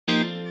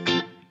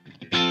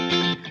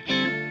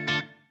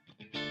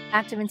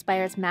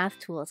ActivInspire's math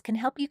tools can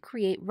help you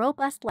create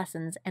robust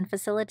lessons and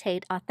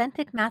facilitate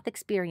authentic math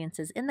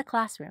experiences in the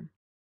classroom.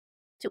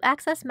 To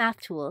access math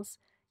tools,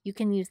 you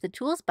can use the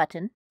Tools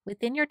button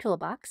within your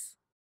toolbox,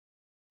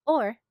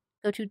 or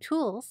go to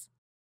Tools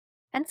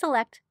and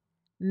select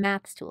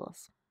Math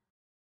Tools.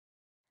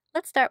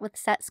 Let's start with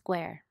Set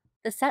Square.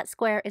 The set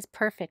square is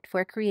perfect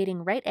for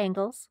creating right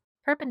angles,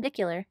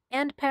 perpendicular,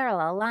 and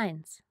parallel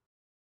lines.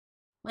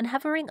 When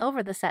hovering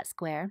over the set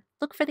square,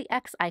 look for the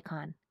X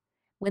icon.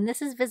 When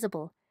this is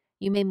visible,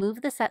 you may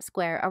move the set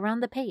square around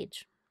the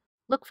page.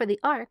 Look for the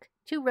arc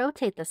to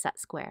rotate the set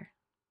square.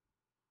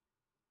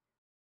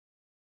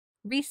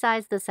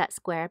 Resize the set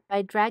square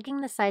by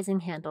dragging the sizing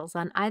handles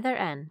on either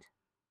end.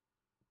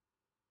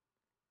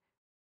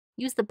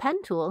 Use the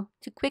pen tool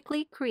to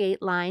quickly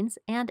create lines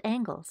and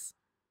angles.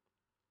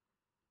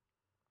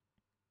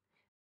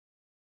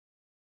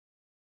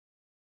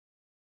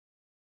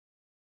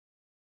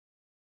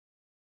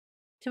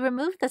 To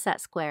remove the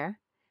set square,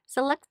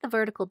 select the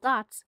vertical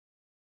dots,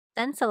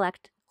 then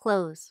select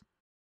Close.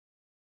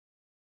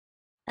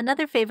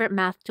 Another favorite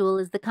math tool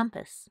is the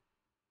compass.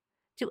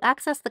 To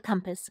access the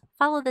compass,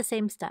 follow the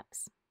same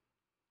steps.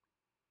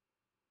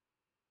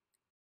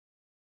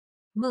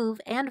 Move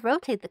and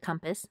rotate the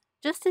compass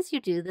just as you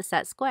do the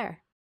set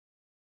square.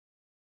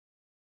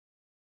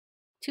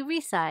 To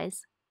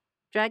resize,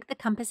 drag the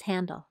compass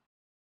handle.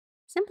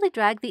 Simply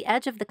drag the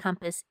edge of the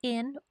compass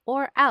in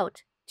or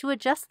out to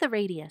adjust the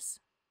radius.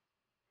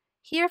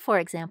 Here, for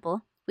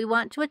example, we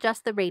want to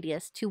adjust the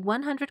radius to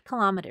 100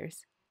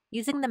 kilometers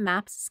using the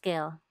map's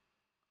scale.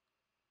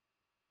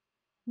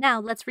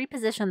 Now let's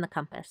reposition the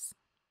compass.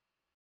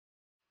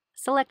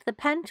 Select the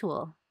pen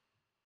tool.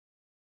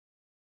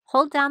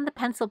 Hold down the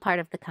pencil part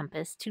of the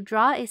compass to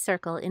draw a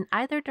circle in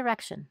either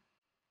direction.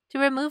 To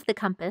remove the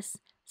compass,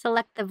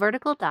 select the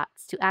vertical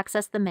dots to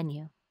access the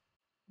menu.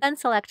 Then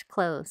select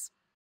Close.